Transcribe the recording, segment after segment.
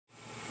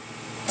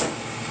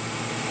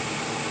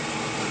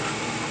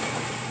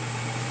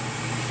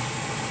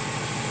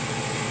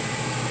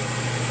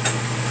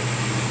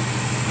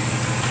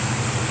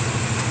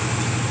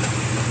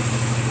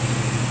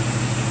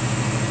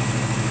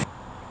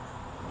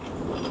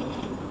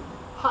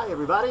Hi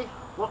everybody,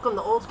 welcome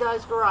to Olds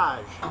Guy's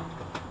Garage.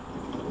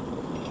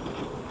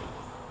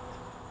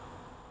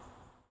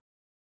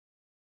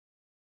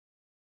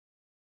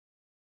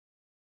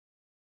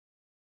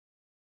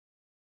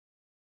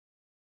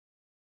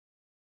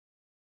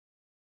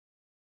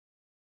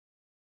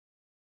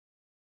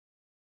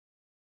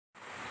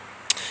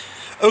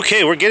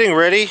 Okay, we're getting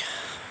ready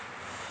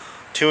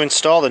to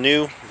install the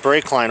new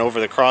brake line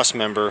over the cross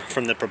member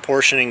from the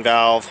proportioning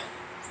valve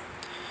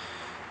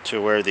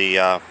to where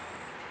the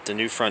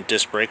new front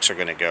disc brakes are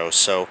going to go.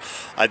 So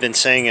I've been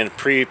saying in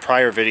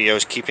prior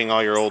videos, keeping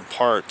all your old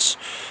parts.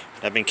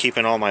 I've been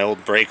keeping all my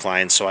old brake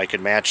lines so I could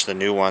match the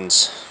new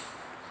ones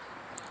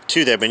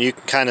to them, and you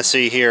can kind of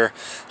see here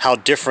how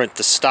different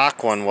the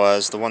stock one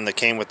was, the one that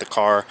came with the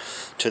car,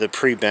 to the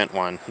pre-bent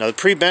one. Now the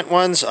pre-bent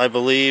ones, I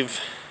believe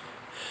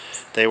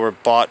they were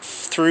bought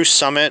through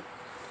Summit,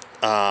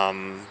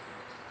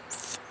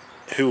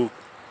 who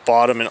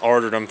bought them and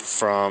ordered them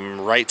from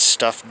Right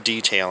Stuff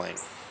Detailing.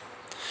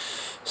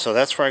 So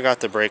that's where I got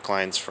the brake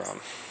lines from.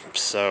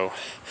 So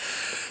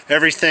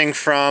everything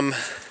from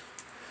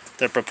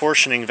the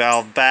proportioning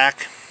valve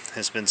back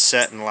has been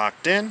set and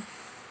locked in,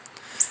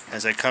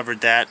 as I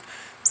covered that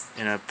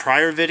in a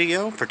prior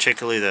video,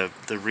 particularly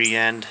the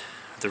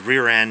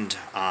rear end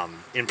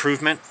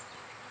improvement,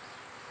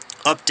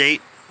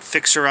 update,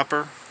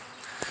 fixer-upper,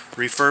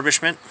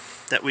 refurbishment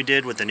that we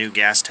did with the new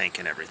gas tank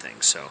and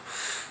everything. So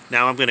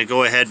now I'm going to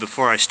go ahead,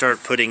 before I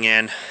start putting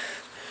in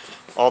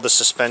all the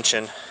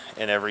suspension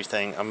and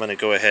everything, I'm going to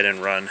go ahead and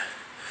run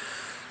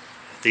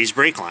these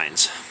brake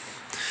lines.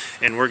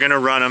 And we're going to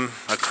run them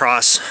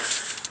across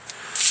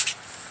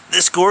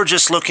this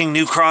gorgeous looking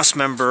new cross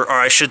member, or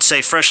I should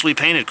say freshly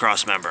painted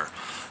cross member.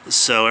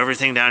 So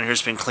everything down here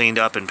has been cleaned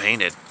up and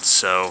painted.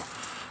 So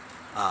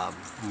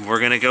we're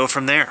going to go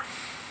from there.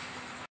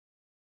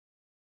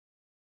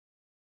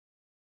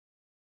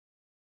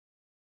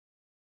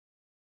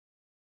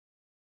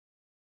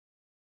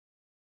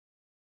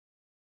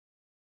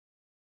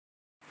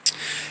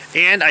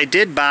 And I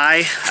did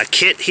buy a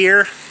kit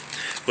here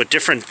with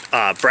different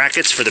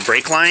brackets for the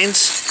brake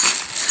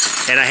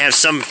lines. And I have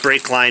some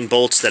brake line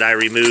bolts that I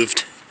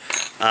removed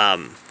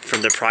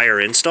from the prior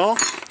install.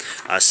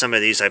 Some of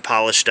these I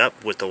polished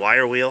up with the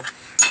wire wheel.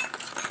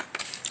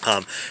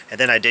 And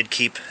then I did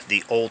keep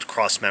the old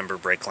cross member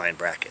brake line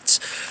brackets.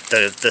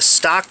 The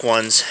stock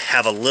ones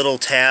have a little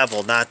tab,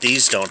 well not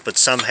these don't, but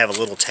some have a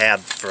little tab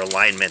for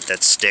alignment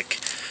that stick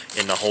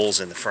in the holes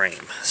in the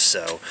frame.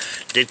 So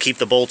did keep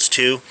the bolts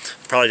too.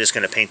 Probably just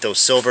going to paint those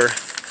silver.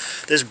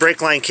 This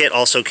brake line kit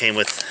also came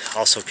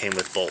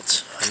with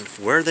bolts. And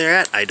where they're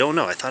at, I don't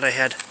know. I thought I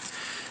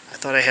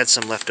had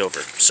some left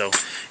over. So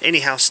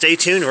anyhow, stay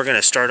tuned. We're going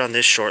to start on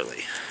this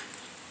shortly.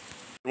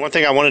 One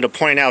thing I wanted to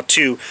point out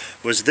too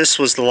was this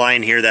was the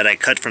line here that I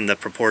cut from the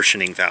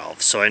proportioning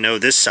valve. So I know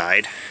this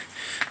side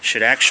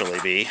should actually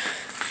be,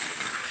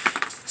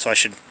 so I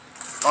should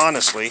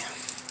honestly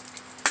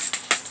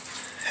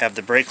have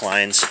the brake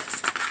lines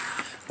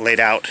laid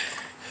out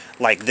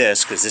like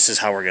this, because this is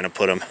how we're going to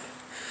put them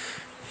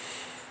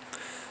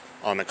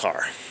on the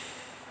car.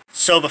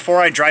 So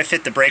before I dry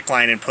fit the brake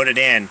line and put it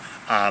in,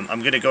 I'm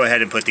going to go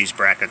ahead and put these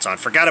brackets on.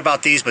 Forgot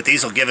about these, but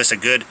these will give us a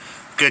good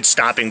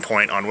stopping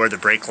point on where the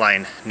brake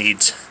line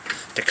needs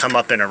to come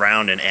up and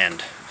around and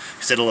end,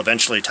 because it'll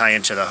eventually tie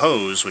into the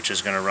hose, which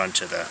is going to run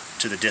to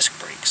the disc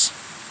brakes.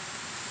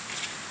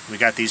 We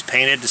got these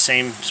painted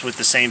with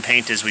the same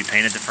paint as we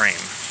painted the frame.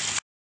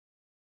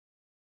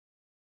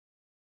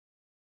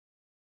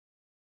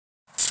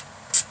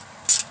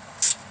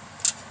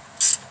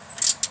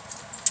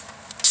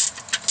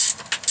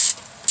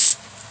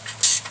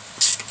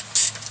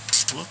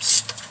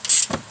 Whoops.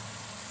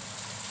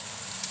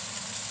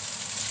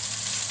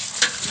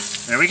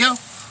 There we go.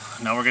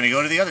 Now we're going to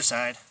go to the other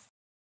side.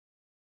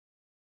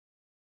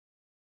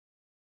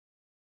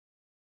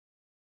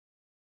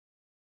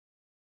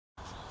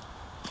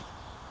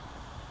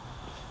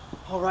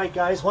 Alright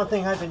guys, one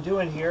thing I've been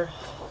doing here,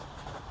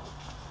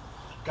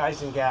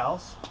 guys and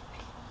gals,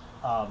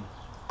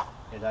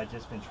 is I've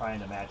just been trying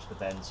to match the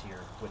bends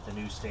here with the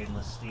new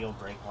stainless steel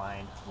brake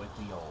line with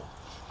the old.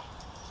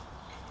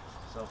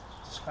 So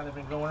just kind of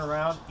been going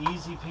around,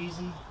 easy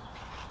peasy,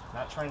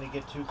 not trying to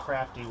get too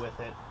crafty with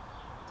it.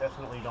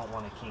 Definitely don't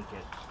want to kink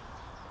it,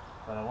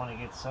 but I want to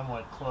get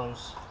somewhat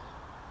close,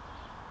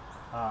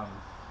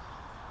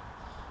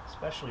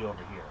 especially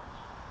over here.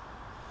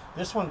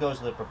 This one goes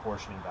to the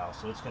proportioning valve,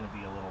 so it's going to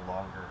be a little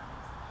longer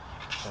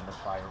than the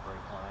prior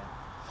brake line.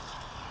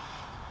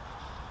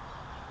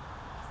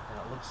 And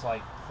it looks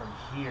like from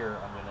here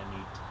I'm going to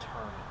need to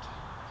turn it.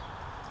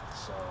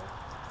 So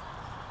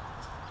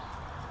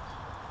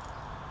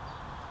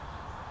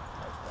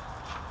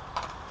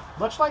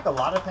much like a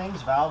lot of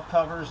things, valve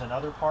covers and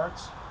other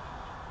parts,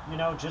 you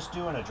know, just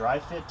doing a dry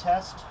fit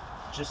test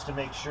just to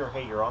make sure,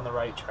 hey, you're on the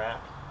right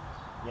track.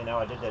 You know,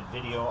 I did that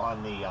video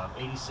on the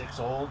 86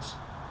 Olds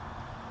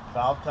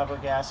valve cover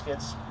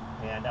gaskets,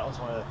 and that was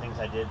one of the things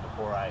I did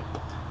before I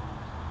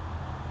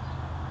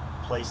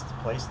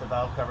placed the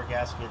valve cover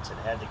gaskets, and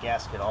had the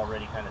gasket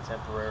already kind of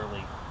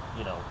temporarily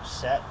you know,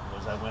 set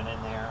was I went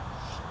in there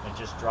and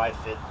just dry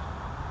fit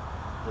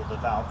the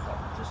valve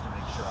cover just to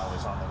make sure I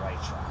was on the right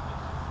track.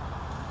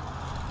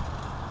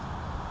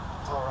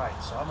 All right,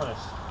 so I'm going to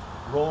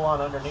roll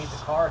on underneath the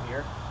car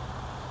here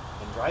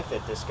and dry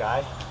fit this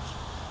guy.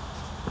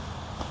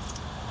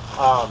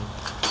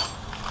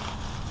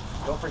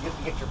 Don't forget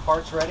to get your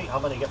parts ready.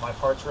 I'm going to get my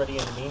parts ready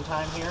in the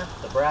meantime here.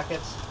 The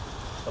brackets,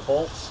 the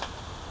bolts,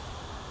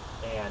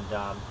 and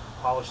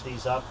polish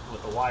these up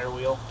with the wire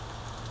wheel.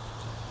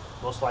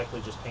 Most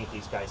likely just paint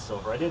these guys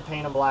silver. I did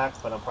paint them black,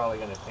 but I'm probably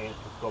going to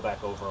go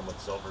back over them with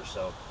silver.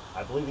 So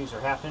I believe these are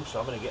 1/2 inch, so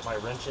I'm going to get my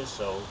wrenches.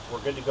 So we're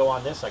good to go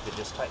on this. I could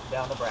just tighten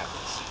down the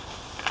brackets.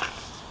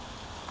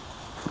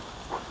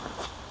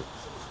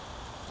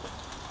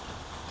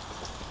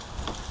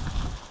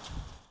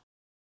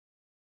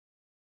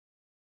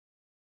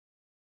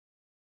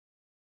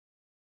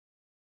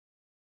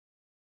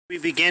 We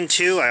begin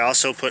to, I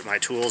also put my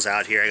tools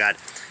out here. I got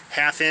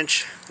 1/2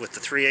 inch with the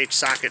 3/8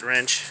 socket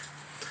wrench,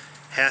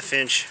 1/2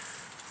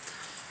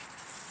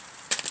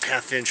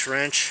 inch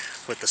wrench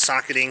with the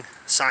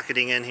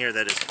socketing in here.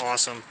 That is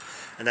awesome.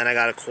 And then I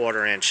got a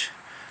 1/4 inch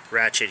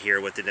ratchet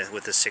here with the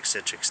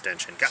 6-inch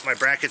extension. Got my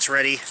brackets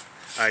ready.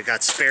 I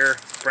got spare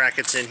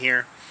brackets in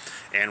here,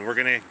 and we're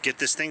gonna get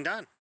this thing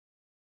done.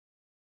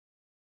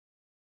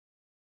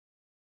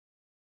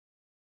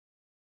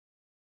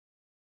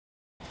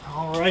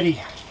 Alrighty,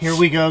 here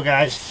we go,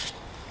 guys.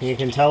 You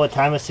can tell what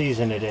time of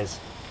season it is.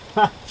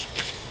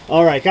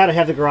 Alright, gotta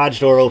have the garage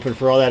door open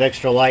for all that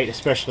extra light,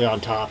 especially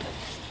on top.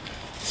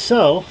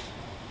 So,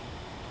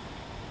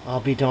 I'll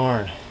be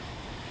darned,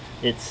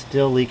 it's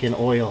still leaking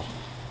oil.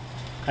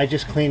 I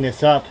just cleaned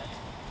this up.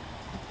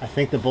 I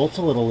think the bolt's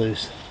a little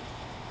loose.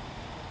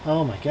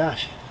 Oh my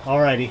gosh.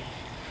 Alrighty.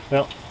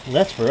 Well,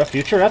 that's for a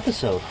future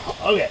episode.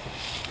 Okay.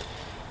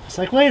 It's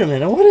like, wait a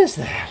minute, what is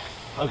that?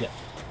 Okay.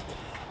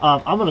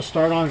 I'm going to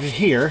start on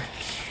here.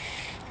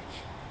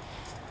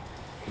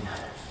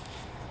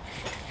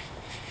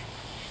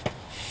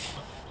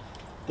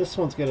 This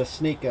one's going to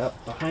sneak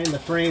up behind the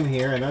frame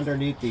here and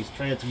underneath these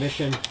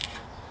transmission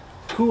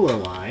cooler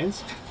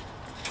lines.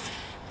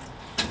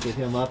 Get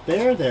him up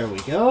there. There we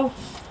go.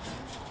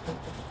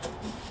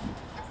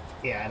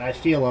 Yeah, and I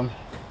feel him.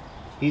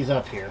 He's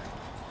up here.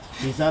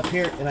 He's up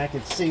here and I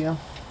can see him.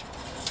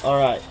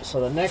 Alright, so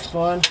the next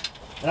one,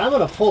 and I'm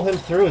going to pull him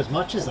through as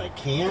much as I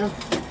can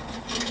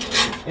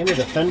into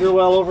the fender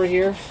well over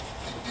here,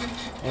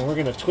 and we're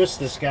going to twist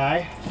this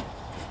guy,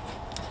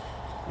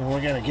 and we're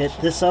going to get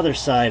this other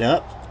side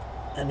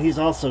up, and he's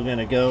also going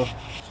to go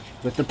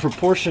with the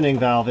proportioning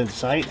valve in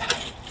sight.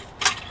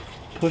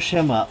 Push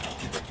him up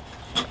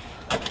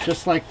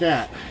just like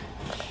that.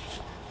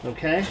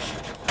 Okay,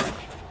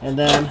 and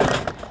then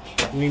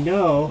we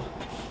know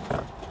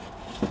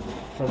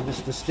from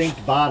this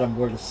distinct bottom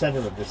where the center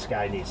of this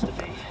guy needs to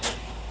be.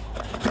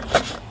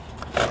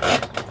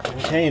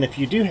 Okay, and if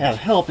you do have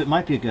help, it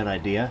might be a good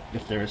idea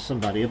if there is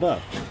somebody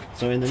above.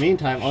 So in the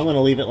meantime, I'm going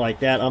to leave it like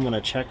that. I'm going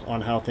to check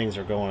on how things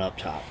are going up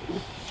top.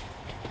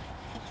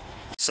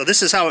 So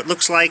this is how it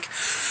looks like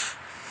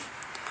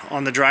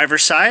on the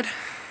driver's side.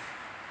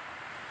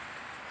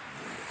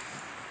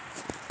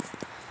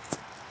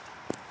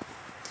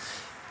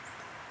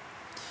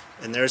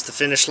 And there's the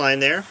finish line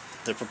there,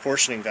 the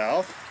proportioning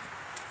valve.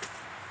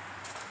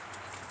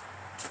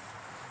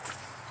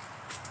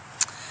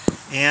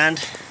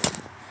 And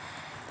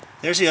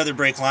there's the other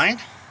brake line.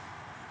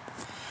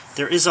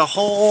 There is a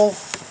hole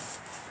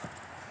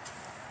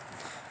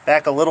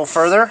back a little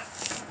further,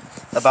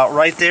 about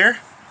right there.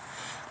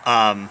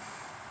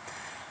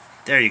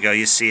 There you go,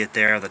 you see it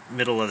there, the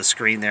middle of the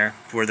screen there,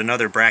 where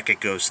another bracket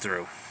goes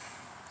through.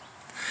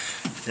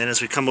 Then as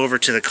we come over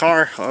to the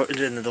car,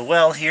 into the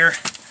well here,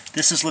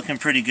 this is looking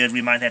pretty good.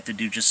 We might have to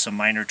do just some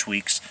minor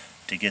tweaks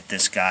to get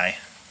this guy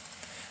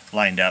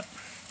lined up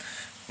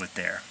with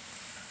there.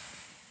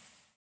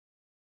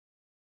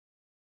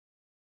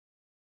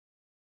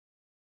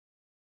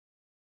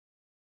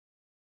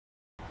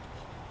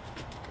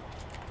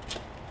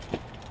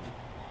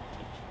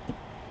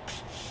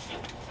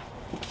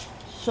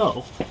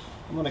 So,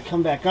 I'm going to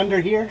come back under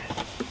here,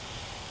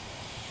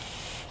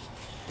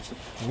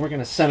 and we're going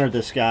to center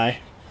this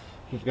guy.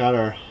 We've got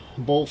our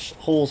bolt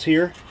holes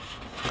here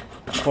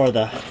for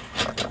the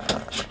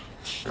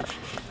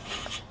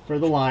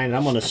line, and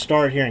I'm going to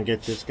start here and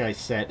get this guy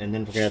set, and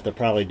then we're going to have to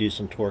probably do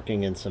some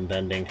torquing and some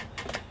bending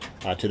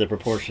to the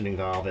proportioning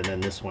valve. And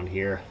then this one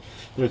here,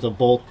 there's a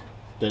bolt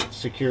that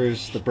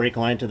secures the brake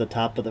line to the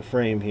top of the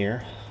frame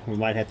here. We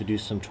might have to do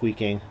some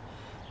tweaking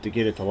to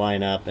get it to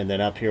line up, and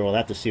then up here we'll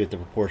have to see with the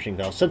proportioning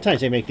valve.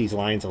 Sometimes they make these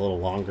lines a little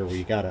longer where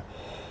you gotta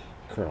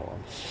curl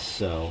them.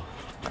 So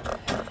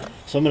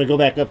I'm gonna go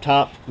back up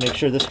top, make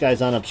sure this guy's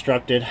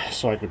unobstructed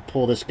so I could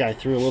pull this guy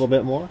through a little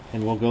bit more,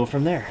 and we'll go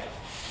from there.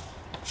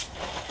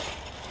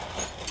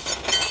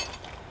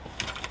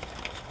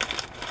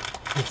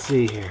 Let's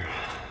see here.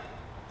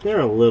 They're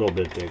a little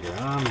bit bigger.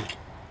 I'm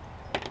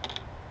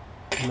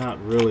not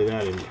really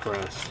that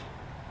impressed.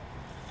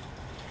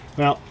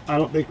 Well, I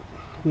don't think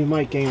we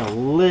might gain a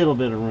little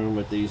bit of room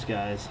with these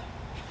guys.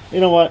 You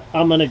know what?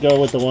 I'm gonna go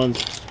with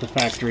the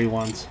factory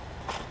ones,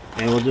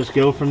 and we'll just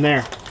go from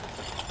there.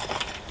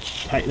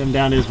 Tighten them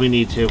down as we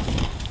need to.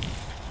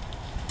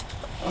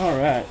 All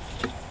right.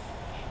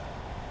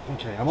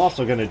 Okay, I'm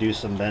also gonna do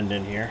some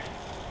bending here.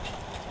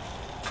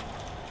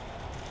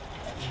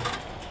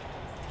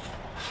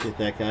 Get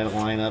that guy to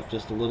line up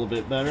just a little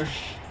bit better.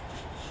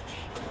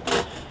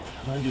 I'm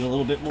gonna do a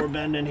little bit more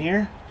bending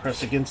here.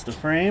 Press against the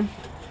frame.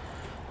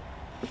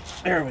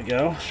 There we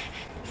go.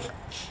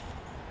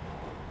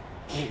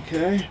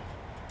 Okay.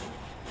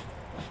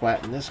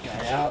 Flatten this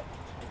guy out.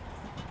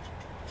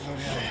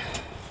 Okay.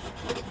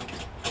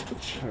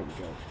 There we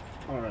go.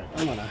 Alright,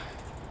 I'm gonna...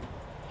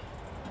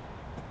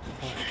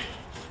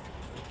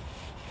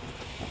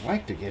 I'd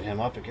like to get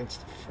him up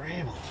against the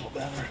frame a little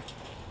better.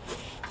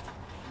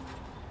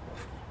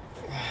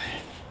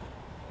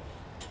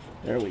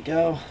 There we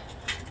go.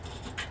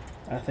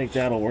 I think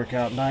that'll work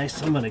out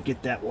nice. I'm gonna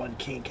get that one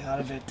kink out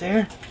of it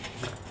there.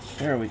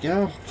 There we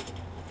go.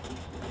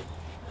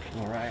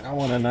 Alright, I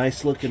want a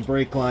nice looking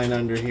brake line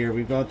under here.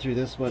 We've gone through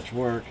this much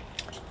work.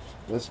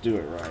 Let's do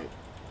it right.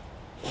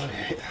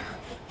 Okay.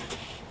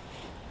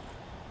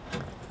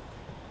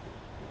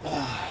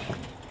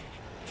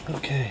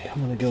 Okay,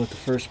 I'm gonna go with the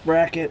first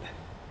bracket.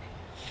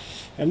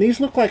 And these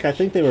look like, I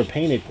think they were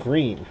painted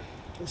green.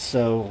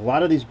 So a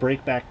lot of these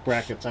brake back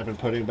brackets I've been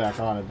putting back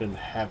on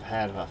have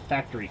had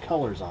factory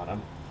colors on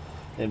them.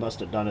 They must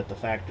have done it the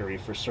factory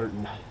for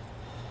certain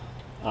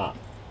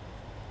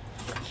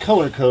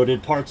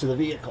color-coded parts of the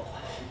vehicle.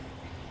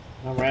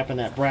 I'm wrapping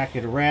that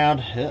bracket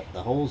around.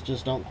 The holes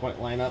just don't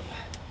quite line up.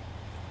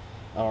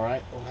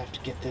 Alright, we'll have to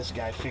get this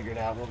guy figured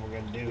out what we're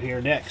going to do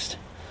here next.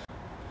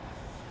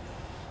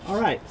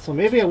 Alright, so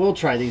maybe I will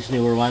try these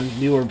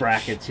newer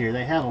brackets here.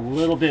 They have a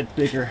little bit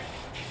bigger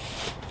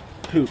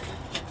poop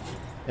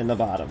in the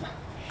bottom.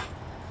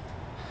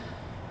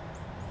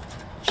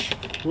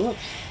 Whoops.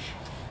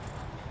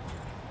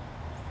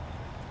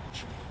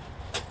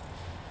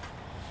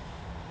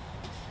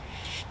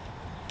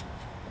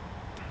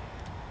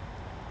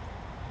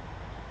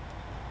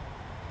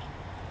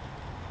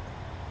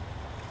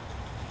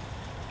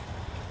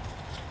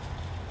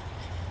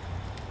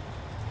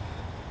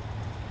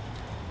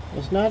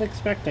 Was not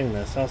expecting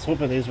this. I was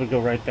hoping these would go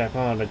right back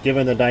on, but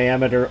given the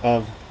diameter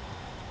of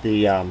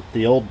the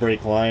old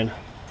brake line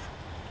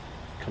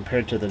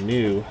compared to the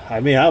new, I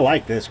mean, I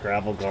like this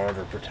gravel guard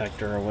or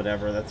protector or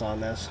whatever that's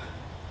on this.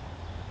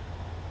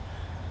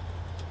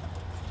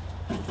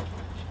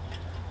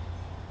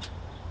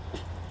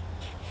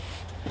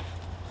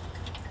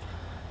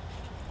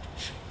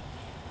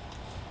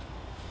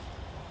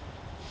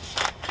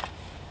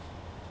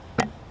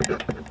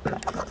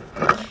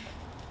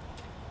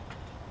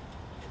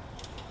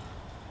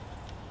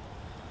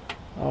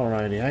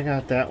 Alrighty, I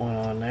got that one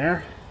on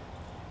there.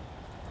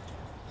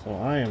 So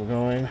I am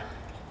going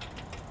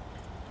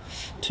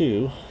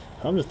to,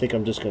 I'm just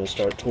going to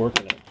start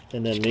torquing it.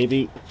 And then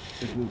maybe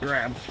we can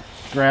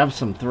grab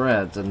some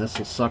threads, and this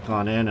will suck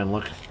on in and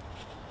look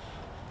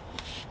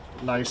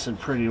nice and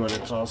pretty when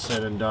it's all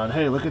said and done.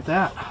 Hey, look at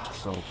that.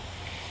 So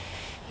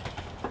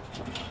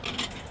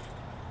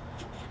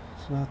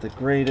it's not the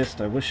greatest.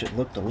 I wish it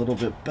looked a little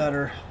bit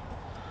better,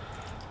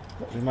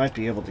 but we might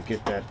be able to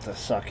get that to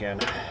suck in.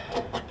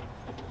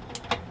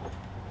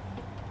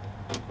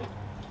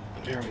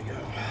 There we go.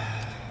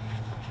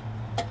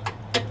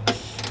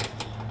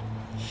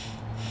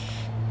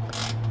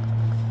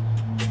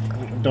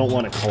 Don't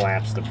want to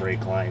collapse the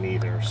brake line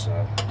either,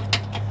 so.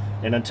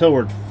 And until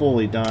we're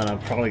fully done, I'm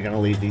probably going to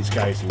leave these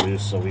guys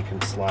loose so we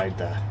can slide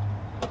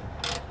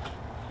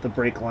the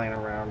brake line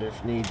around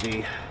if need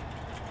be.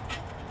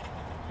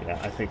 Yeah,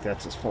 I think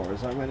that's as far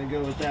as I'm going to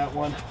go with that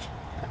one.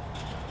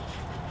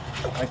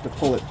 I like to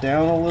pull it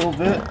down a little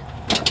bit.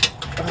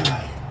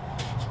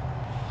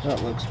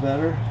 That looks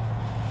better.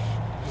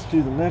 Let's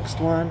do the next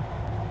one.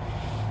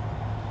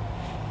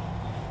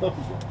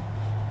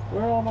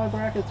 Where all my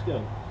brackets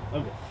go?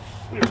 Okay.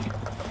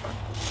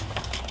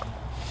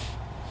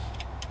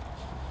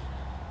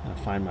 I'll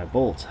find my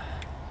bolts.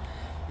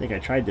 I think I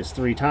tried this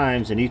 3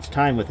 times, and each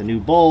time with a new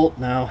bolt.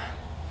 Now,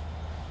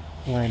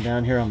 I'm lying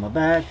down here on my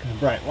back, a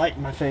bright light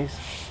in my face.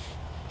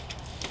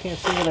 Can't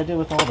see what I did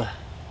with all the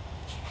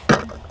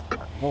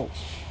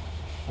bolts.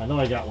 I know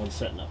I got one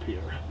setting up here.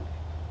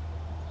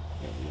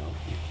 There we go.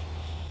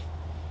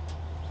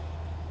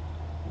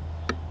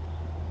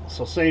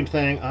 So same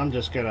thing, I'm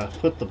just going to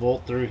put the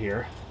bolt through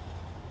here.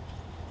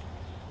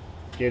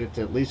 Get it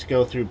to at least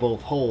go through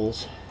both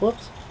holes.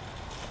 Whoops.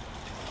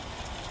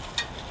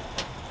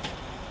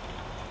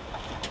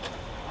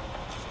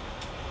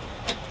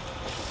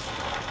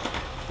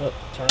 Oh,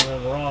 turning it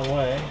the wrong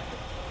way.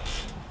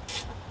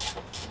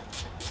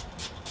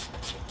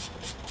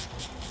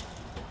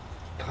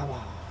 Come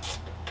on.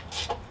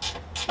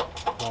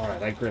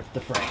 Alright, I gripped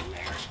the frame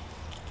there.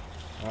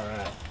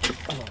 Alright,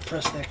 I'm going to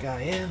press that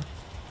guy in.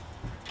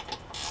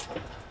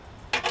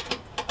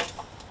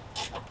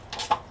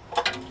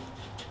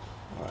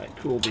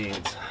 Cool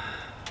beans.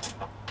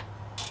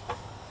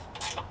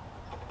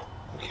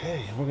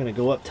 Okay, we're going to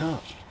go up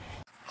top.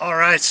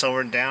 Alright, so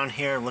we're down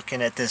here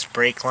looking at this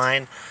brake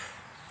line.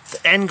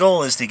 The end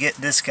goal is to get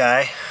this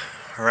guy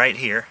right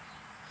here.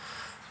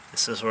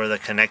 This is where the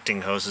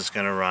connecting hose is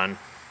going to run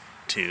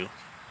to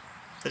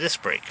the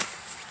disc brake.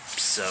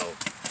 So,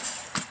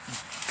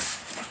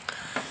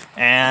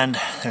 and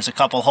there's a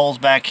couple holes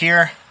back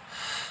here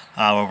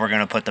where we're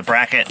going to put the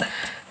bracket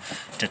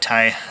to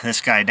tie this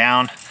guy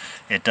down.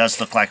 It does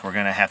look like we're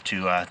going to have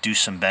to do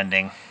some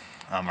bending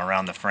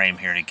around the frame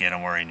here to get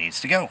him where he needs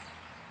to go.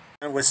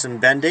 With some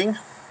bending,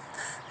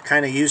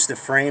 kind of use the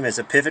frame as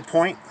a pivot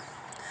point,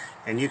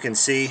 and you can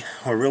see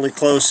we're really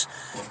close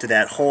to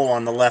that hole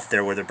on the left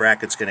there where the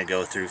bracket's going to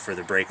go through for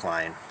the brake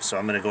line. So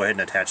I'm going to go ahead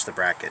and attach the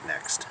bracket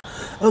next.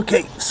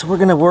 Okay, so we're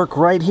going to work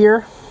right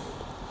here.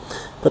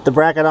 Put the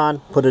bracket on,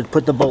 put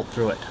the bolt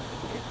through it.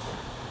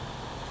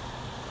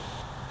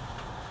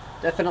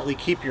 Definitely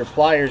keep your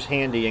pliers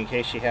handy in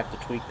case you have to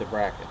tweak the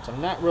brackets.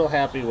 I'm not real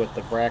happy with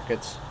the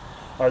brackets,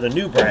 or the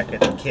new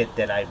bracket kit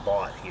that I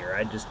bought here.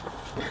 I just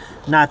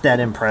not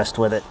that impressed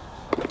with it.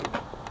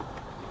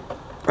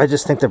 I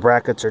just think the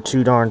brackets are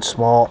too darn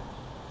small.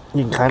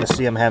 You can kind of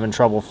see I'm having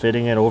trouble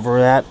fitting it over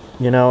that.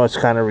 You know, it's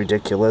kind of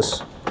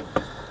ridiculous.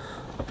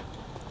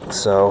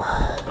 So,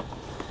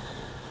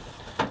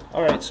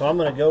 alright, so I'm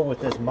going to go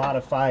with this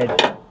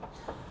modified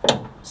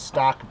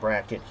stock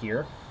bracket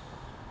here.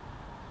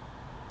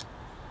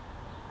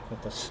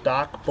 With the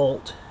stock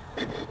bolt.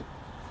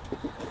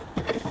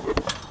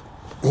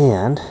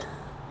 And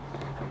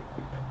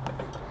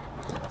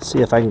see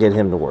if I can get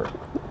him to work.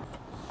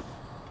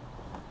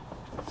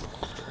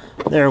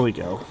 There we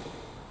go.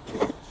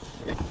 I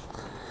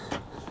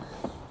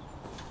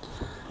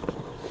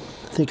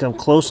think I'm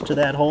close to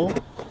that hole.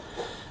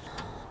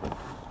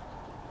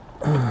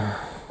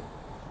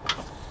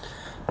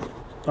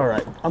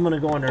 Alright, I'm going to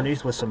go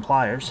underneath with some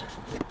pliers.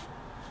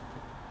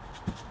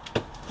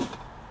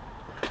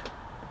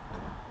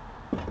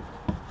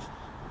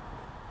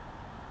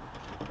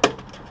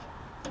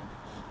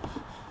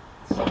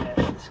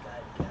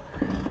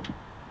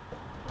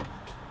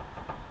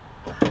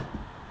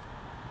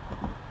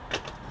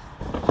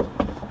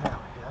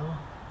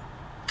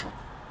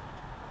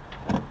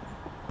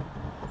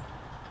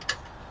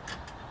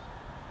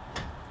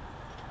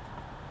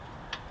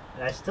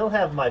 And I still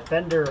have my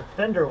fender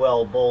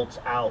well bolts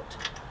out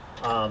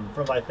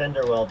from my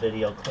fender well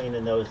video,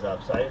 cleaning those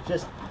up. So I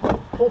just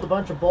pulled a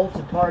bunch of bolts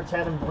and parts,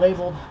 had them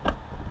labeled,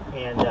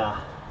 and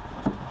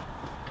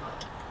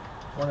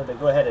wanted to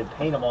go ahead and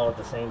paint them all at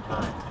the same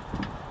time.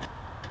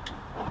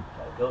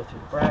 Gotta go through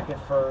the bracket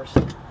first,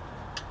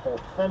 pull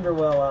the fender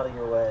well out of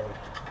your way.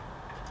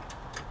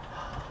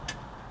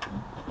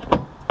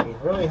 It'd be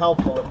really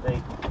helpful if they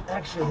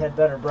actually had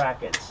better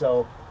brackets.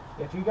 So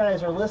if you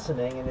guys are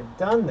listening and have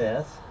done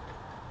this,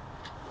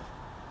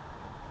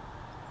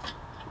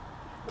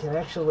 can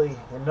actually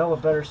know a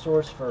better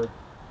source for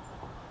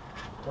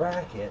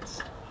brackets,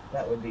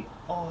 that would be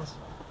awesome.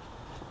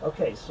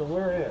 Okay, so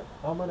we're in.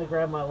 I'm going to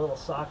grab my little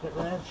socket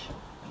wrench.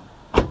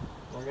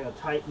 We're going to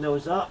tighten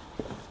those up.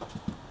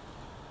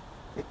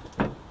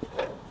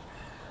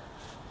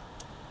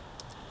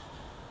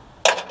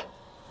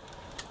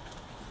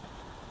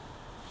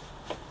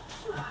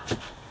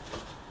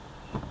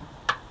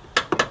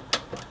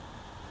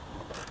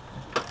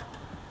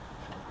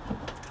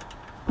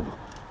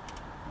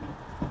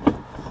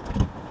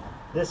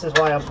 This is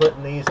why I'm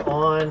putting these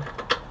on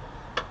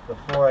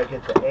before I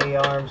get the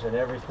A-arms and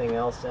everything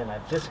else in.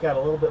 I've just got a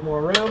little bit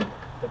more room.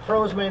 The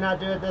pros may not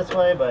do it this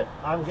way, but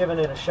I'm giving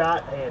it a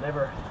shot. Hey, it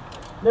never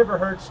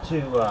hurts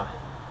to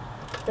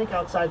think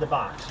outside the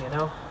box, you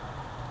know?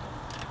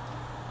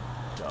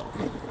 So.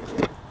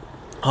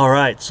 All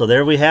right, so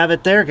there we have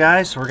it there,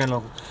 guys. We're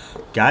gonna,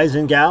 guys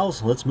and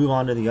gals, let's move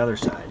on to the other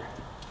side.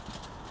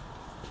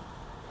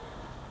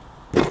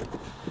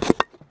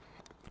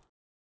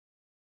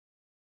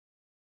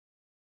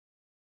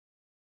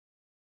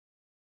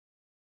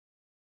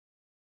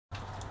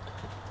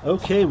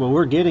 Okay, well,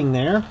 we're getting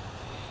there.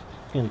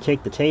 I'm going to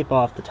take the tape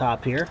off the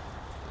top here.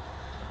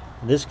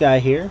 This guy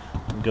here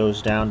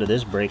goes down to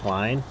this brake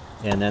line,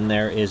 and then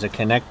there is a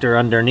connector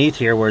underneath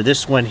here where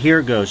this one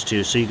here goes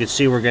to. So you can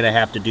see we're going to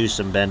have to do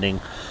some bending,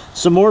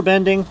 some more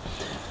bending.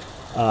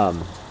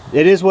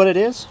 It is what it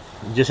is.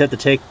 You just have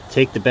to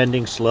take the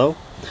bending slow.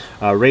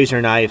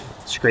 Razor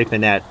knife,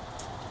 scraping that,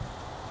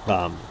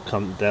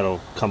 that'll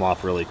come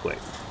off really quick.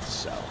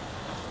 So,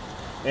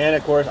 and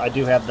of course, I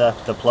do have the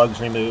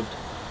plugs removed.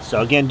 So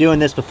again, doing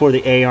this before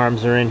the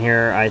A-arms are in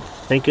here, I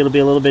think it'll be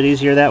a little bit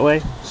easier that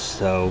way.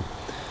 So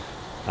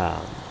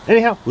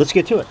anyhow, let's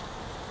get to it.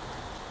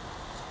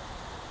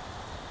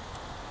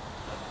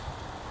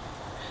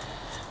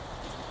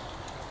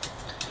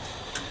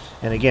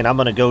 And again, I'm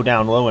going to go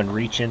down low and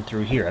reach in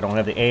through here. I don't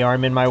have the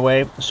A-arm in my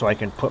way, so I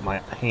can put my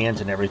hands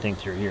and everything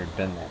through here and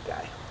bend that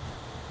guy.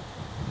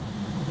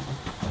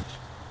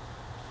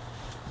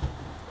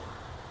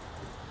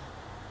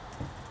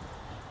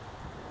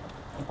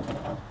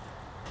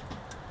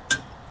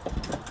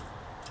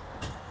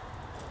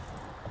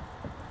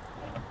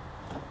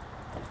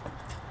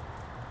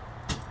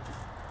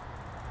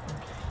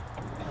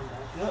 Come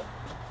back up.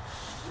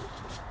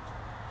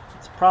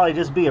 probably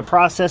just be a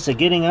process of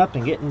getting up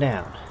and getting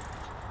down.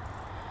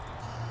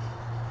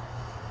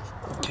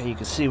 Okay, you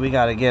can see we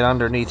got to get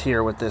underneath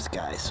here with this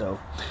guy, so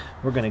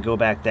we're going to go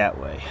back that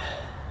way.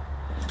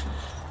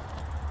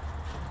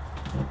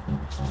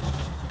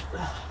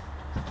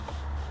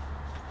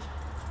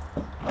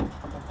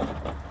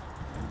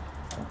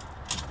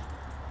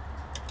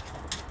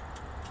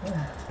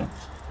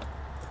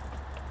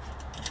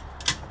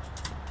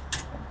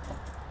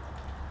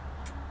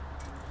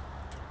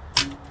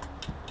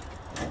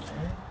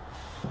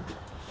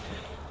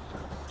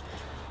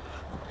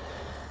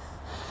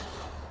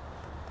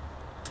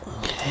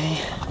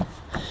 Okay.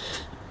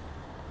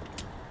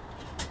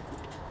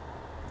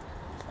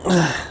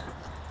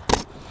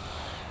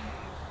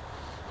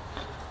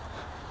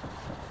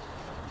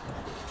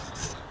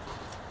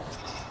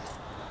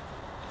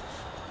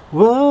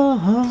 Whoa.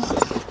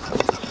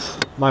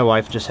 My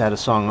wife just had a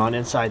song on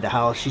inside the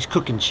house. She's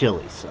cooking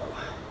chili, so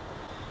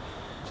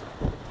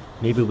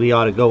maybe we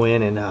ought to go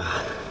in and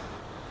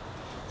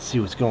see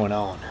what's going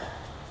on.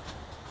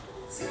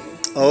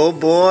 Oh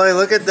boy,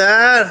 look at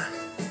that.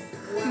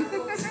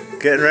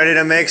 Getting ready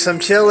to make some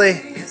chili.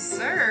 Yes,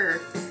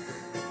 sir.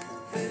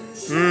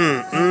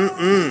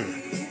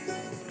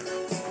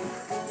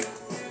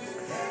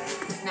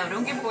 No,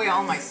 don't give away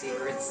all my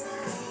secrets.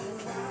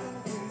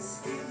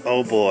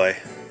 Oh boy.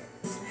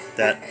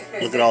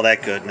 Look at all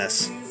that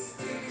goodness.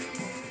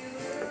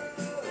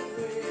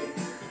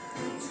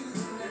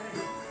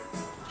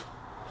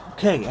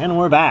 Okay, and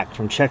we're back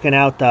from checking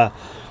out the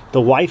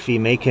wifey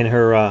making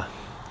her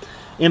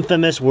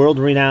infamous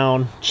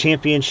world-renowned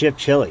championship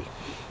chili.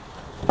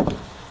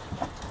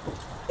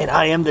 And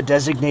I am the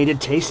designated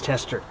taste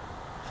tester.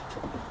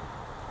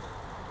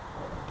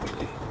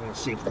 Okay, we're gonna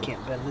see if we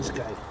can't bend this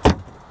guy.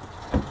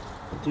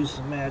 Do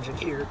some magic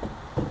here.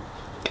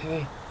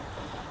 Okay.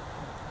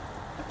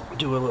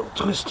 Do a little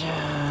twisting.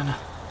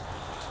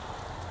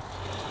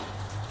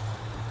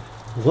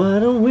 Why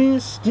don't we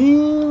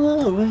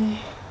steal away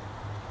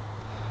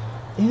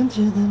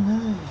into the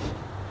night?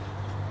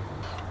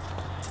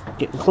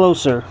 Getting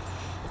closer.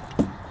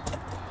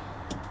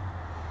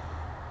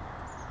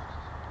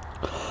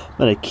 I'm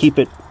gonna keep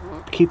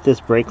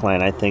this brake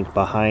line, I think,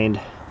 behind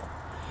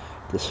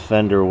this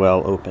fender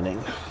well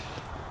opening.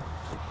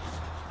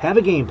 Have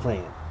a game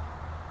plan.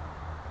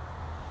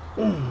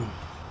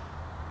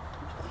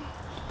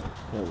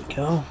 There we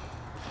go.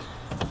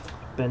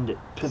 Bend it,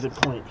 pivot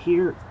point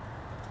here.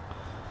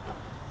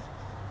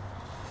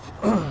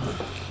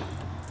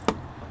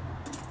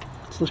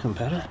 It's looking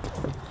better.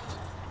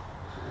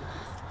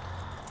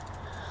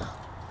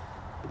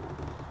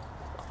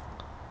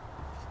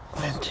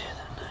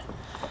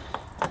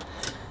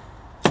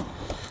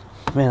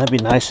 Man, that'd be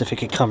nice if it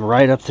could come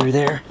right up through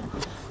there,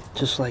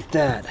 just like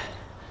that.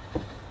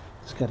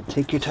 Just gotta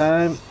take your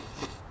time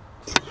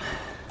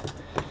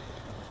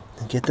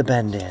and get the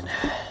bend in.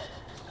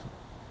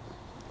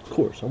 Of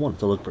course, I want it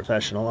to look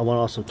professional. I want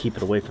to also keep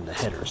it away from the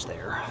headers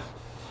there.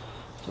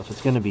 So if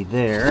it's gonna be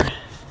there,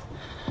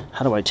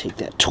 how do I take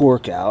that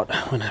torque out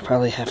when I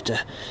probably have to...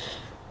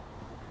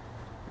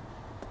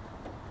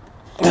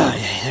 Oh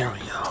yeah, there we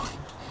go.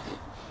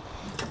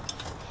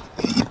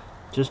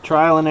 Just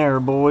trial and error,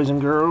 boys and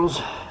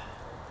girls.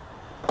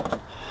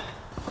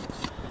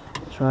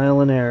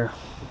 Trial and error.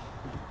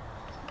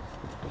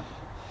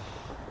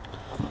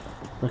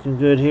 Looking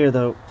good here,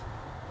 though.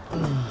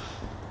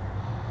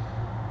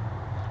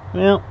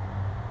 Well,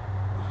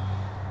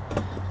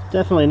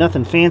 definitely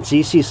nothing fancy.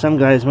 You see some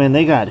guys, man,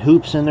 they got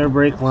hoops in their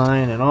brake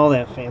line and all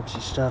that fancy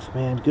stuff,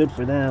 man. Good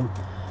for them.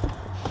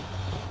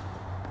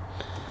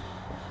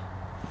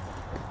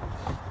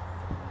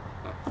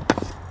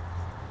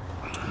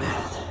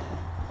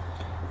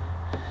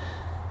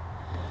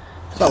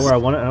 About where I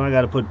want it. Now I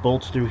got to put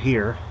bolts through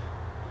here.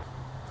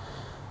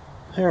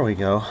 There we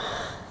go.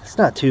 It's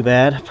not too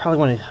bad.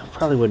 Probably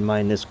wouldn't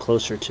mind this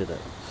closer to the,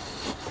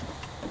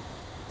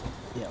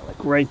 yeah,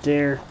 like right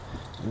there.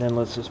 And then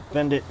let's just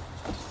bend it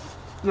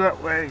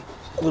that way.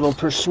 A little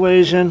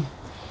persuasion,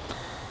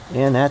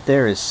 and that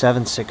there is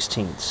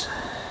 7/16.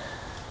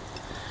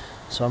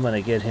 So I'm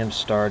going to get him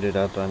started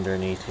up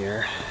underneath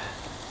here.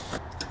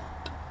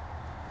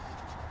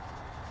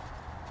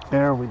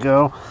 There we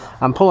go.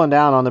 I'm pulling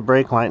down on the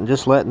brake line and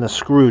just letting the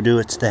screw do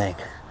its thing.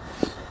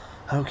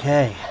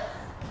 Okay.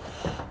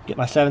 Get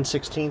my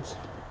 7/16.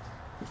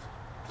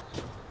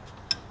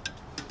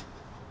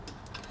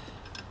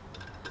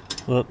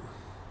 Whoop.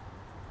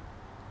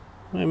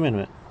 Wait a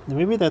minute.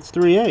 Maybe that's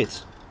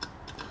 3/8.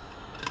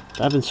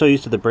 I've been so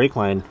used to the brake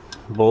line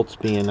bolts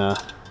being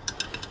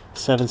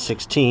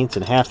 7/16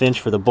 and 1/2 inch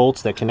for the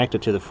bolts that connect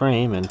it to the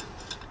frame, but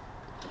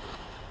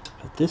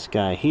this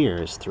guy here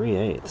is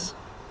 3/8.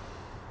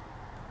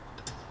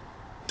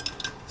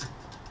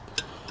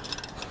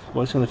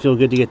 Boy, it's going to feel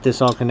good to get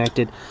this all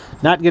connected.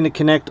 Not going to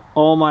connect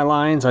all my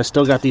lines. I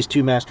still got these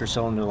 2 master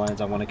cylinder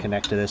lines I want to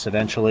connect to this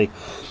eventually.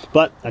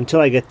 But until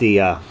I get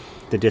the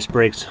disc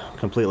brakes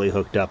completely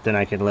hooked up, then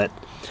I can let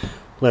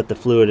the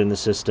fluid in the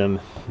system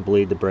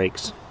bleed the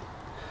brakes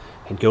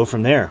and go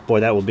from there.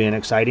 Boy, that will be an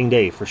exciting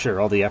day for sure.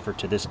 All the effort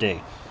to this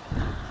day.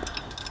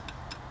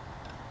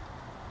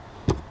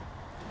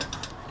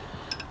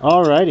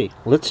 Alrighty,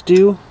 let's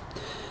do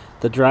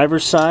the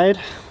driver's side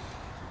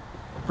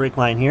brake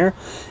line here,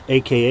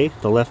 aka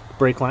the left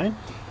brake line.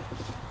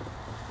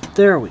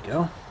 There we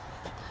go.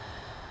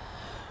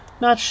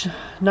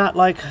 Not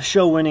like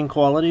show winning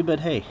quality, but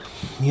hey,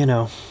 you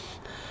know,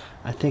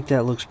 I think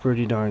that looks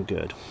pretty darn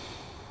good.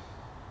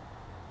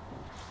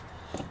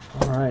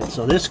 Alright,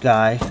 so this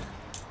guy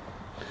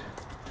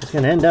is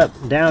going to end up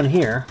down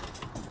here.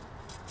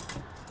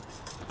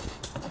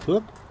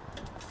 Whoop.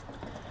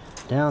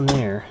 Down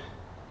there.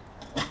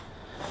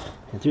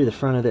 And through the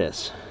front of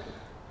this.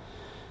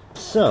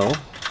 So,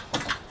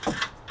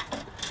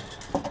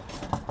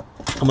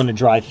 I'm going to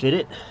dry fit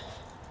it.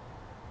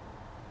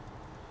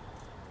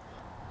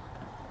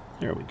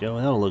 There we go.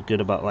 That'll look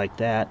good about like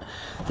that.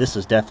 This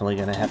is definitely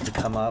going to have to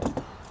come up.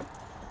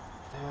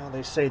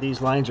 They say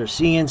these lines are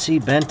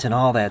CNC bent and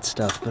all that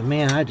stuff, but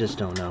man, I just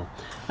don't know.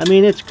 I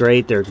mean, it's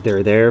great. They're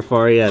there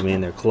for you. I mean,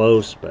 they're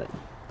close, but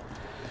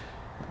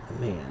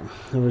man,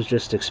 I was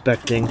just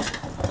expecting,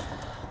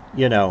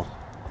 you know,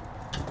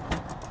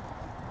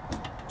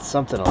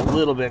 something a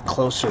little bit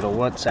closer to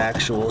what's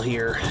actual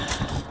here.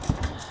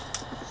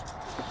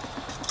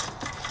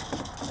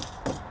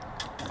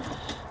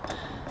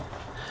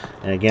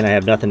 And again, I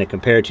have nothing to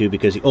compare to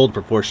because the old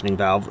proportioning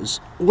valve was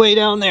way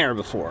down there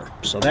before.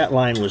 So that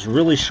line was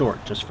really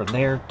short, just from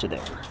there to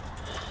there.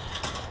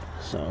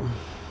 So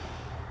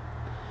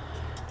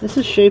this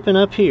is shaping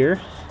up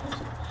here.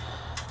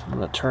 I'm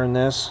going to turn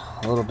this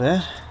a little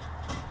bit.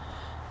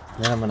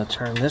 Then I'm going to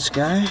turn this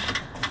guy.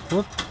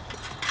 Whoop.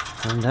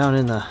 I'm down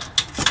in the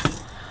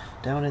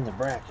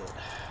bracket.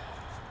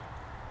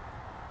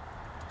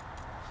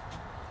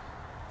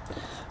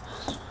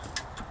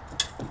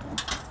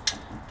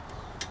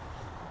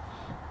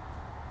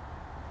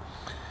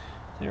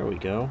 There we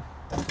go.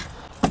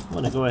 I'm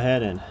going to go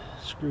ahead and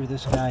screw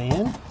this guy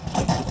in.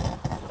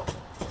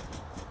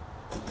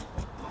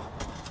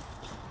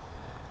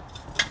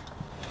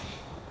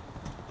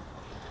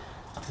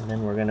 And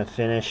then we're going to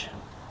finish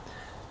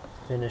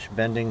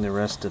bending the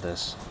rest of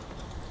this.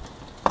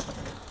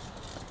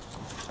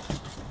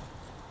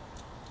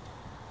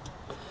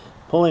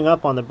 Pulling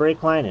up on the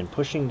brake line and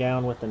pushing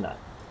down with the nut.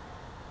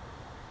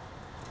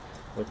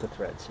 With the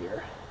threads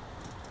here.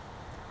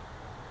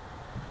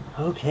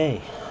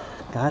 Okay.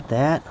 Got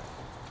that.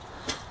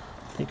 I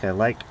think I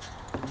like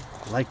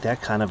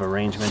that kind of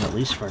arrangement, at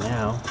least for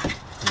now. I'm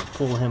gonna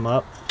pull him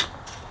up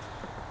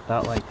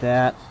about like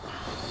that.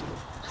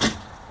 I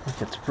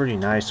think it's pretty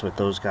nice with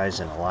those guys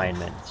in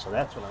alignment, so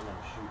that's what I'm going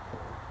to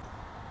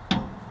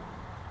shoot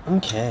for.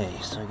 Okay,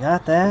 so I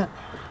got that.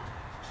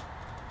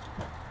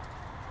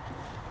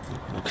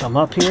 I'm gonna come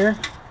up here.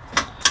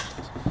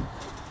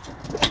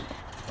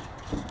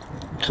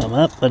 Come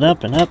up and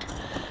up and up.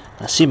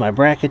 I see my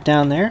bracket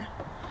down there.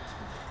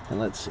 And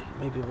let's see,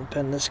 maybe we'll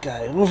bend this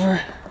guy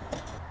over.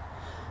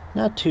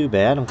 Not too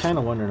bad. I'm kind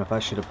of wondering if I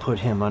should have put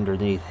him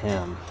underneath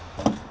him.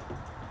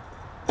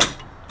 I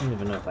don't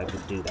even know if I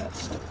could do that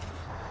still.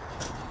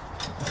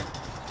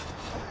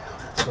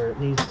 That's where it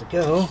needs to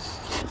go.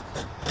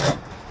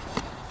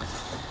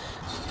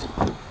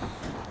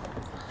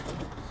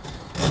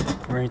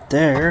 Right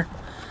there.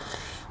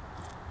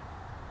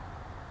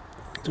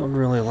 Don't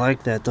really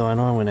like that though. I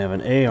know I'm going to have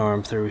an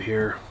A-arm through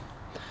here.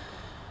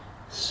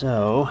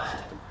 So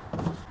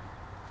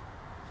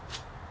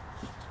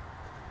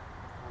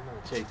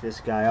take this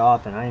guy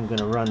off, and I am going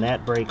to run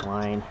that brake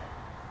line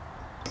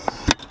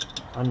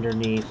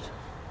underneath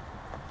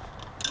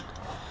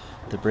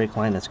the brake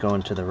line that's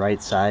going to the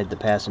right side, the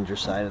passenger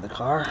side of the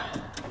car.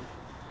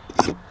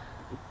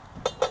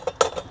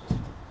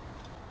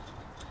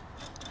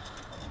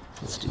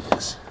 Let's do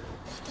this.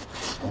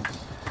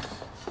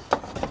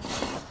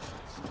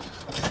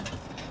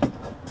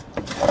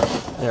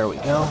 There we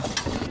go.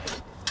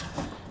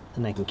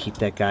 Then I can keep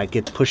that guy,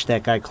 push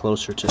that guy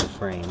closer to the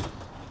frame.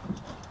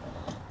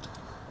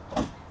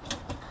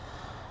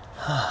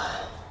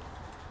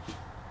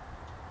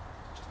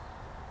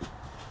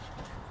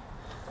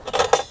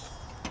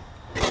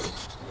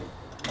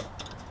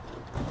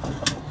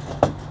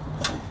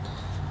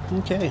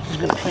 Okay, I'm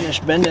going to finish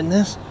bending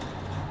this.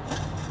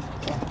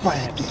 Might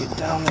have to get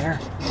down there.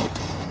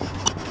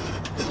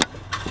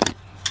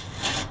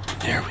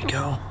 There we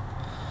go.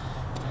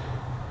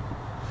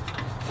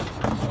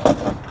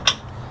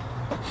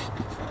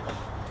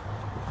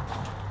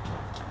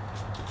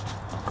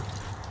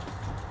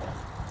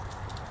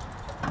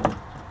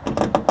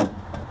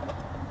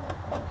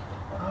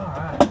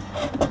 Alright.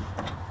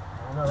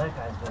 I know that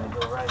guy's going to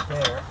go right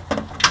there.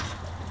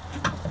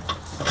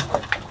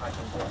 If I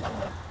can get him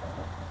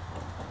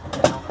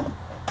down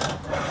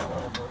a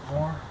little bit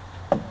more.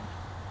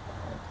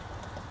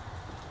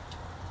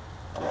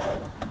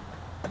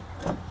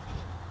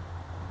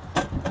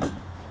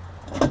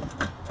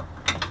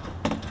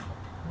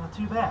 Not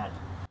too bad.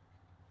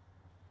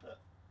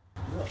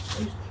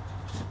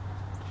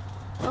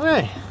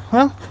 Okay,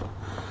 well,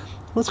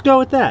 let's go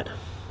with that.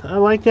 I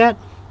like that.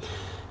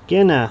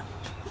 Again,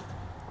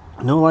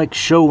 no like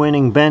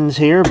show-winning bends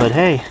here, but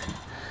hey,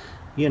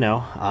 you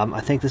know,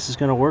 I think this is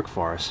going to work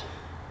for us.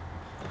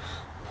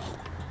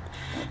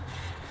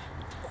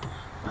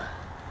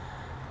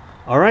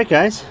 All right,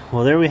 guys.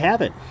 Well, there we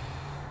have it.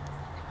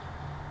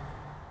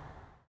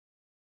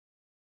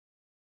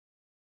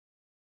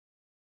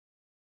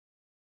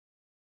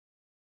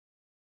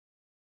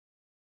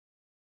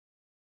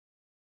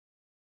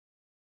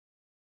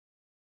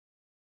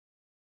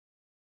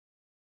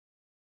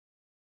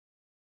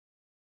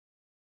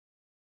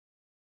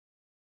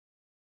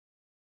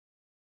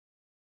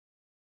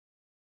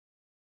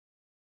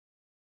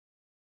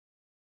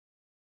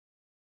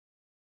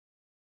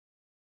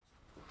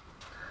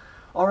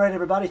 All right,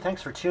 everybody,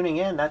 thanks for tuning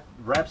in. That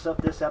wraps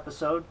up this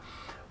episode.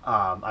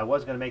 I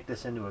was going to make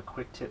this into a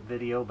quick tip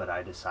video, but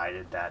I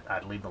decided that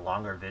I'd leave the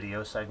longer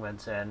video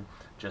segments in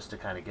just to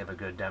kind of give a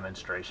good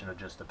demonstration of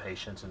just the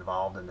patience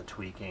involved in the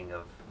tweaking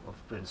of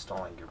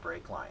installing your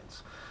brake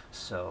lines.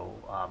 So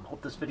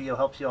hope this video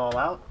helps you all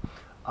out.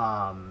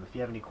 If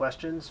you have any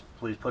questions,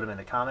 please put them in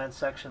the comments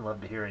section.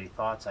 Love to hear any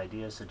thoughts,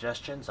 ideas,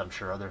 suggestions. I'm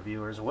sure other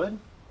viewers would.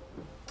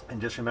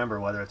 And just remember,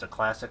 whether it's a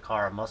classic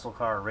car, a muscle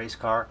car, a race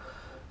car,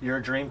 your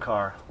dream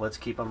car, let's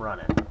keep them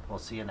running. We'll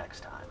see you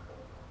next time.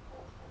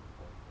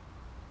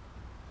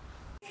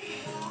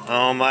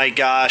 Oh my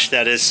gosh,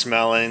 that is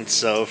smelling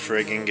so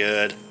friggin'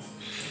 good.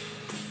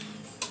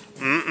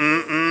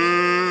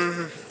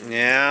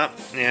 Yeah,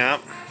 yeah.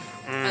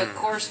 Of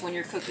course, when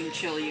you're cooking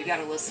chili, you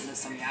gotta listen to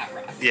some yacht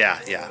rock.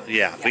 Yeah.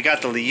 We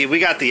got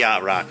the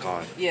yacht rock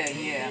on. Yeah.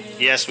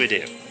 Yes, we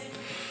do.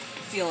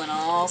 Feeling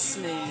all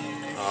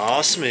smooth.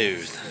 All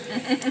smooth.